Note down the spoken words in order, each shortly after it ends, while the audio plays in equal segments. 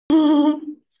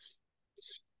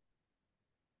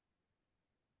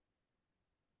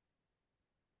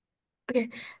Okay,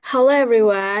 hello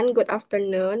everyone. Good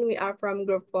afternoon. We are from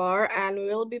Group 4 and we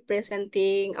will be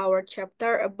presenting our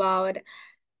chapter about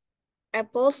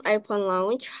Apple's iPhone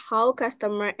launch, how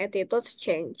customer attitudes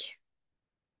change.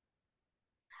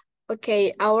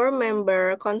 Okay, our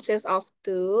member consists of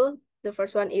two. The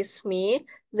first one is me,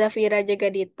 Zafira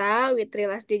Jagadhita, with three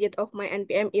last digit of my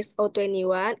NPM is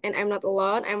 021, and I'm not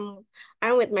alone.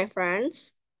 I'm with my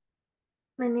friends.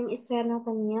 My name is Rhea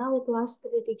Natania with last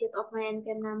three digit of my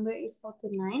NPM number is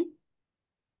 029.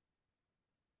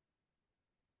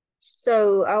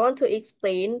 So I want to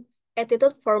explain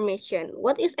attitude formation.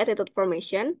 What is attitude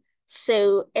formation?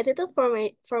 So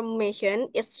formation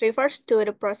is refers to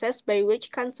the process by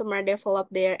which consumers develop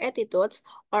their attitudes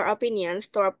or opinions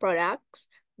toward products,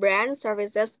 brands,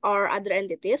 services, or other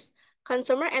entities.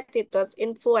 Consumer attitudes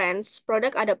influence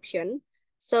product adoption.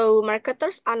 So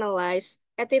marketers analyze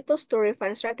attitudes to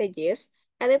refine strategies.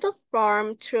 Attitude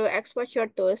form through exposure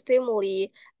to stimuli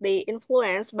they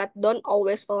influence but don't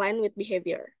always align with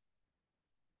behavior.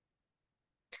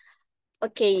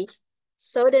 Okay,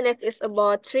 so the next is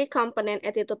about three component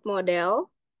attitude model.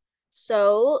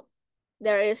 So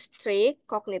there is three: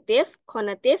 cognitive,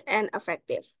 cognitive, and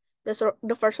affective.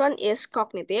 The first one is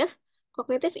cognitive.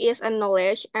 Cognitive is a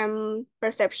knowledge and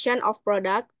perception of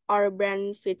product or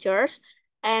brand features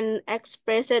and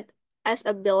expressed as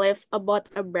a belief about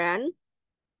a brand.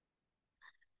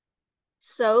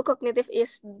 So cognitive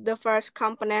is the first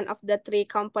component of the three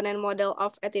component model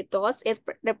of attitudes. It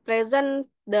represents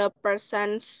the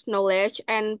person's knowledge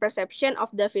and perception of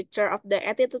the feature of the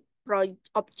attitude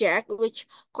object, which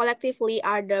collectively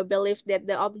are the belief that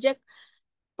the object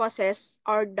possesses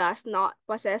or does not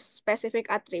possess specific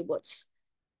attributes.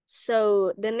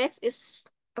 So the next is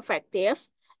affective.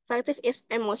 Affective is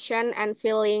emotion and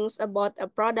feelings about a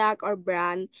product or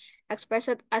brand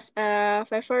expressed as a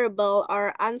favorable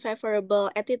or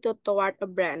unfavorable attitude toward a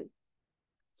brand.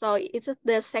 So it is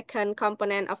the second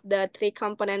component of the three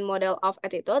component model of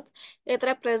attitude. It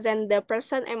represents the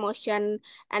person emotion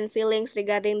and feelings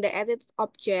regarding the attitude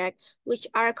object, which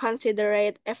are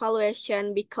considered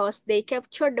evaluation because they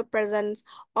capture the person's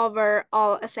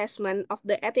overall assessment of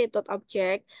the attitude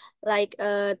object, like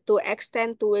to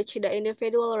extent to which the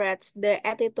individual rates the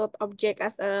attitude object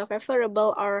as a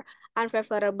favorable or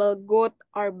unfavorable, good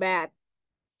or bad.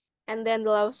 And then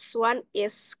the last one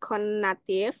is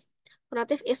connotative.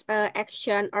 Connotative is a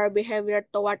action or behavior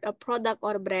toward a product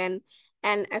or brand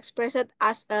and expressed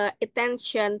as a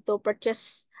intention to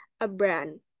purchase a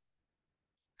brand.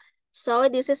 So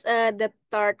this is the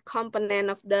third component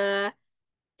of the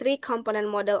three component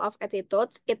model of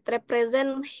attitudes. It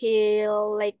represents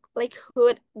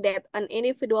likelihood that an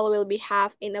individual will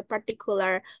behave in a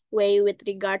particular way with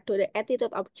regard to the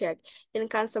attitude object. In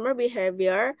consumer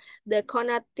behavior, the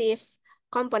connotative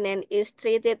component is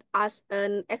treated as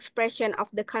an expression of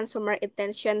the consumer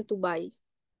intention to buy.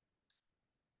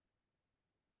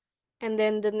 And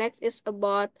then the next is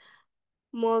about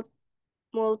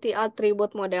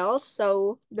multi-attribute models.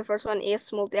 So the first one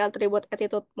is multi-attribute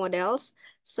attitude models.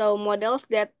 So models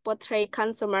that portray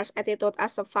consumers' attitude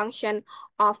as a function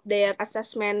of their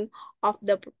assessment of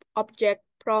the object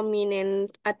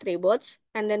prominent attributes.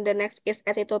 And then the next is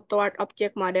attitude toward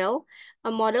object model. A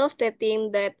model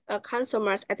stating that a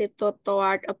consumer's attitude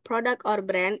toward a product or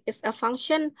brand is a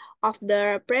function of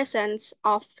the presence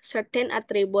of certain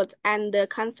attributes and the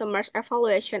consumer's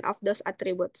evaluation of those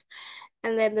attributes.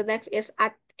 And then the next is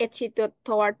attitude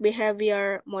toward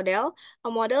behavior model, a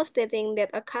model stating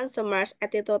that a consumer's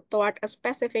attitude toward a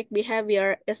specific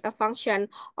behavior is a function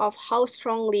of how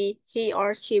strongly he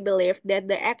or she believes that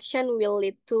the action will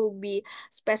lead to be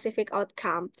specific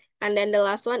outcome. And then the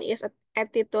last one is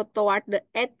attitude toward the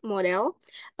ad model,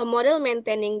 a model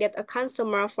maintaining that a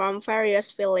consumer form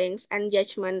various feelings and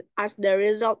judgment as the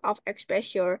result of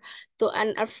exposure to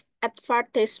an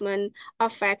advertisement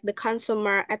affect the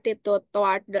consumer attitude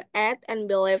toward the ad and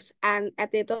beliefs and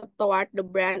attitude toward the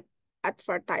brand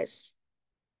advertised.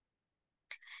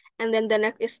 And then the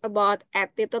next is about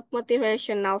attitude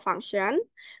motivational function.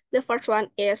 The first one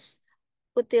is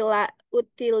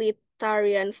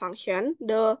utilitarian function.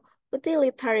 The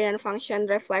utilitarian function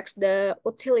reflects the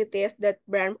utilities that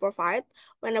brand provide.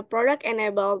 When a product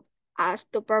enabled us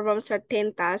to perform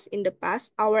certain tasks in the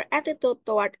past, our attitude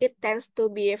toward it tends to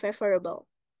be favorable.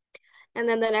 And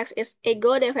then the next is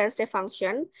ego defensive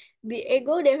function. The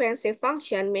ego defensive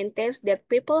function maintains that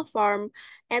people form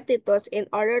attitudes in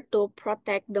order to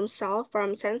protect themselves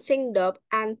from sensing doubt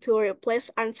and to replace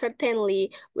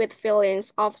uncertainty with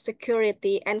feelings of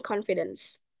security and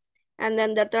confidence. And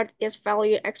then the third is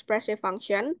value expressive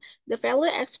function. The value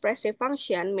expressive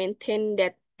function maintains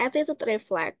that attitude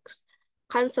reflects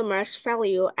consumers'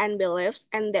 value and beliefs,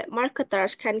 and that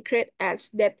marketers can create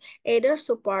ads that either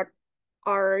support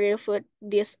or refute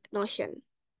this notion.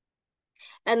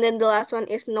 And then the last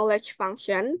one is knowledge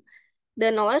function.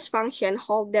 The knowledge function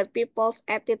holds that people's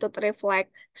attitude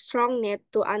reflect strong need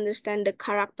to understand the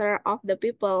character of the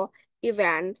people,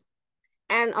 event,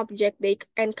 and object they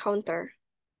encounter.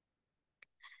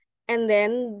 And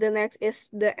then the next is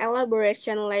the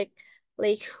elaboration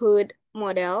likelihood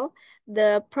model,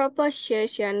 the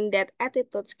proposition that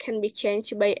attitudes can be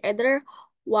changed by either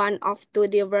one of two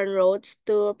different routes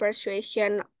to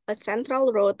persuasion, a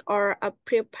central route or a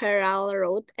peripheral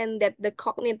route, and that the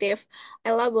cognitive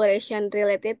elaboration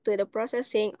related to the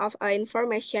processing of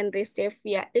information received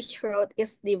via each route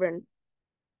is different.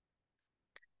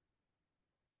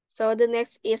 So the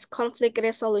next is conflict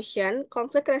resolution.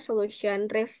 Conflict resolution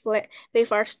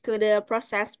refers to the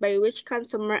process by which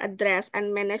consumers address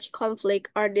and manage conflict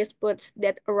or disputes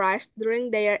that arise during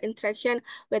their interaction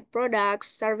with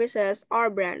products, services, or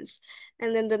brands.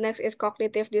 And then the next is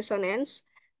cognitive dissonance.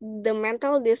 The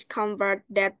mental discomfort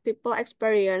that people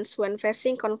experience when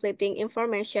facing conflicting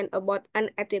information about an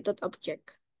attitude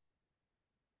object.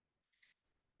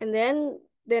 And then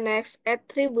the next,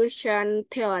 attribution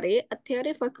theory. A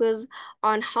theory focuses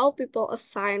on how people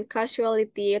assign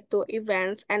causality to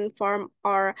events and form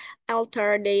or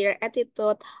alter their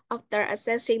attitude after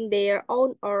assessing their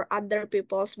own or other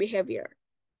people's behavior.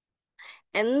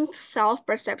 And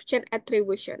self-perception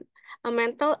attribution, a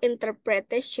mental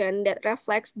interpretation that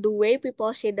reflects the way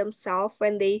people see themselves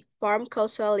when they form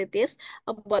causalities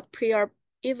about prior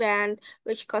event,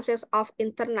 which consists of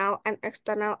internal and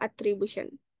external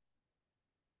attribution.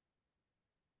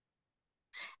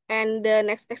 And the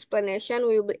next explanation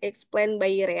will be explained by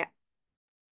Rhea.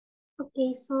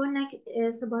 Okay, so next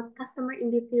is about customer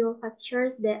individual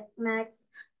factors that makes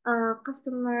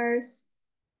customers'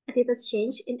 attitudes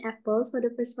change in Apple. So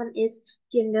the first one is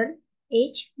gender,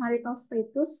 age, marital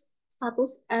status,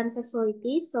 and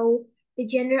sexuality. So the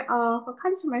gender of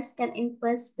consumers can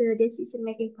influence the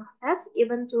decision-making process,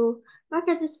 even though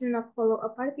marketers do not follow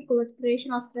a particular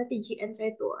traditional strategy and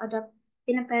try to adapt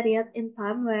in a period in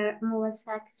time where more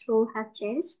sex role has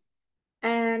changed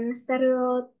and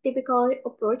stereotypical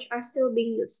approach are still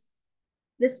being used.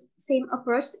 This same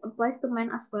approach applies to men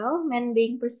as well, men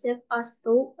being perceived as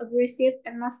too aggressive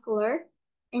and muscular,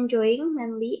 enjoying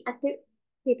manly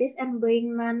activities and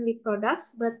buying manly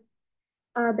products, but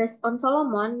based on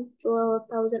Solomon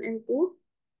 2002,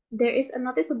 there is a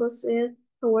noticeable shift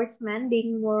towards men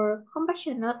being more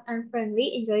compassionate and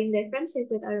friendly, enjoying their friendship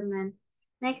with other men.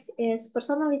 Next is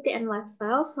personality and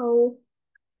lifestyle. So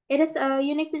it is a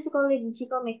unique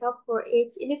physiological makeup for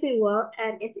each individual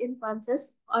and it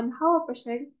influences on how a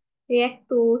person reacts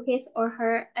to his or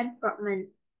her environment.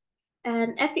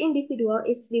 And every individual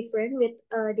is different with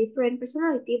a different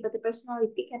personality, but the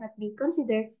personality cannot be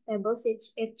considered stable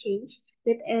since it changes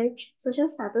with age, social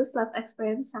status, life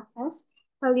experience, success,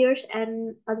 failures,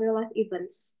 and other life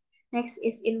events. Next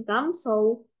is income.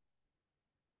 So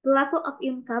the level of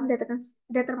income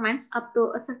determines up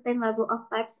to a certain level of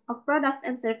types of products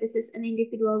and services an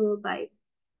individual will buy.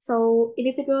 So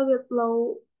individuals with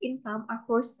low income are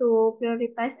forced to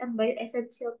prioritize and buy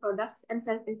essential products and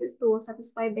services to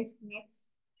satisfy basic needs.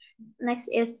 Next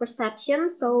is perception.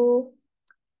 So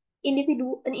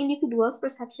an individual's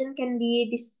perception can be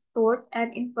distorted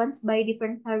and influenced by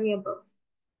different variables.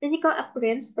 Physical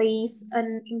appearance plays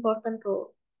an important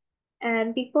role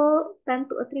and people tend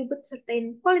to attribute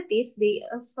certain qualities they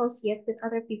associate with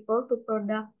other people to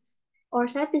products or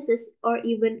services or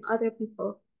even other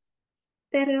people.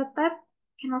 Stereotype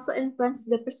can also influence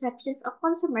the perceptions of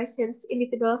consumers since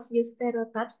individuals use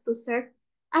stereotypes to serve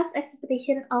as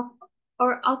expectation of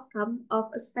or outcome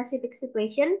of a specific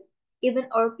situation, even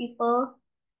or people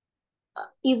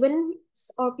even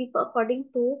or people according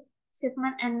to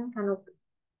Sigmund and Canopy.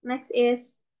 Next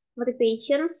is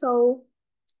motivation. So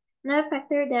another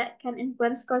factor that can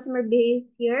influence consumer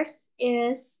behaviors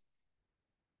is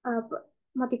uh,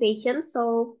 motivation.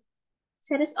 So,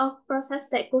 series of process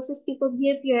that causes people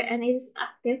behavior and it is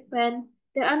active when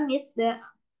there are needs that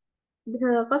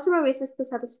the consumer wishes to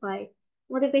satisfy.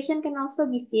 Motivation can also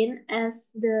be seen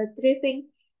as the driving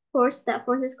force that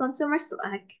forces consumers to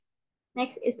act.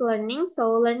 Next is learning.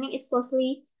 So, learning is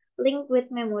closely linked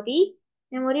with memory.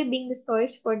 Memory being the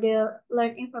storage for the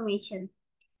learned information.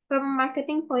 From a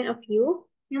marketing point of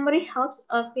view, memory helps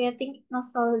creating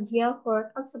nostalgia for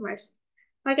consumers.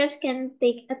 Marketers can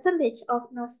take advantage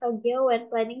of nostalgia when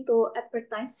planning to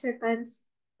advertise certain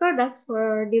products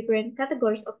for different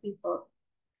categories of people.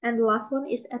 And the last one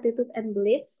is attitude and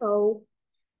beliefs. So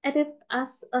Attitude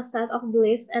as a set of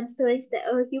beliefs and feelings that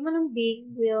a human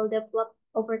being will develop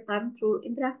over time through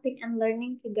interacting and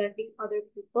learning regarding other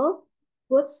people,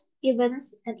 goods,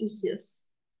 events, and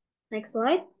issues. Next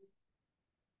slide.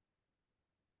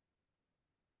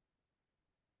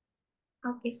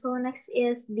 Okay, so next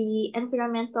is the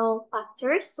environmental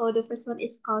factors. So the first one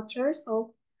is culture.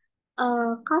 So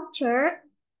culture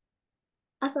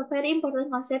as a very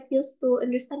important concept used to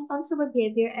understand consumer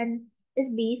behavior and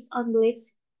is based on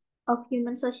beliefs of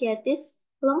human societies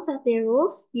alongside their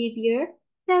rules, behavior,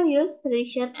 values,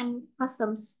 tradition, and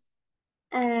customs.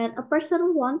 And a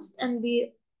person wants and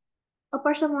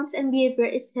behavior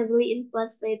is heavily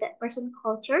influenced by that person's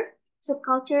culture,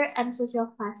 subculture, and social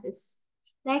classes.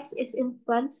 Next is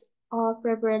influence of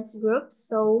reference groups.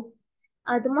 So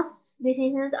the most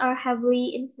decisions are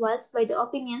heavily influenced by the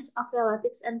opinions of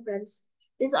relatives and friends.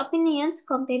 These opinions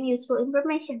contain useful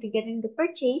information regarding the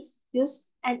purchase,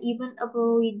 use, and even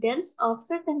avoidance of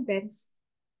certain brands.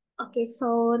 Okay,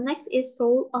 so next is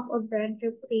role of a brand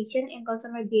reputation in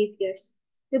consumer behaviors.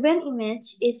 The brand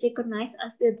image is recognized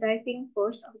as the driving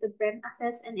force of the brand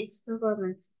assets and its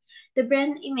performance. The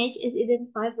brand image is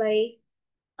identified by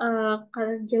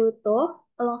Carlotto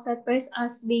alongside price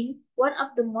as being one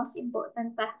of the most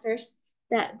important factors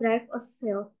that drive a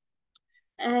sale.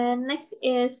 And next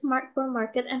is smartphone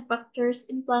market and factors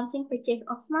influencing purchase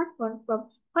of smartphone from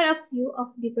quite a few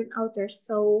of different authors.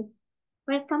 So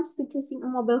when it comes to choosing a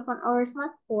mobile phone or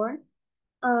smartphone,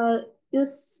 uh,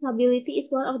 usability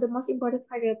is one of the most important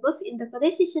variables in the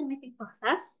decision-making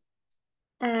process,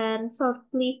 and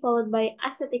shortly followed by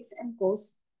aesthetics and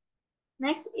cost.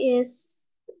 Next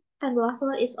is, and the last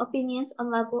one is opinions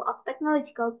on level of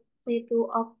technological value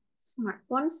of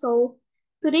smartphones. So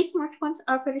today smartphones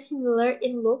are very similar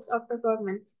in looks or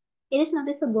performance. It is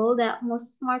noticeable that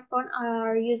most smartphones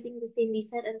are using the same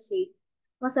design and shape.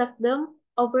 Most of them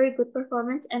offer good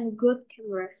performance and good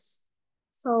cameras.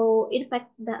 So in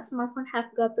fact, that smartphones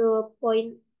have got to a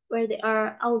point where they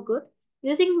are all good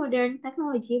using modern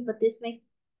technology, but this makes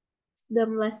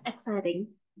them less exciting.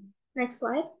 Next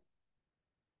slide.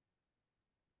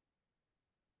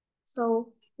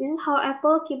 So this is how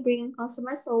Apple keep bringing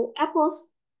customers. So Apple's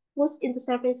push into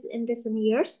service in recent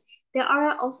years. There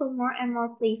are also more and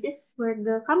more places where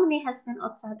the company has gone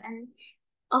outside and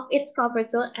of its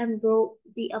comfort zone and brought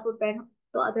the Apple brand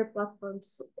to other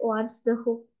platforms. Once the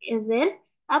hook is in,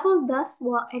 Apple does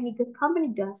what any good company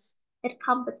does. It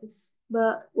competes.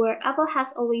 But where Apple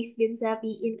has always been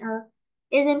savvy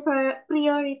is in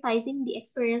prioritizing the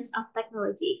experience of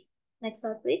technology. Next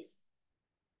slide, please.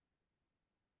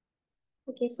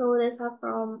 Okay, so that's all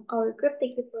from our group.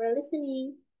 Thank you for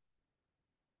listening.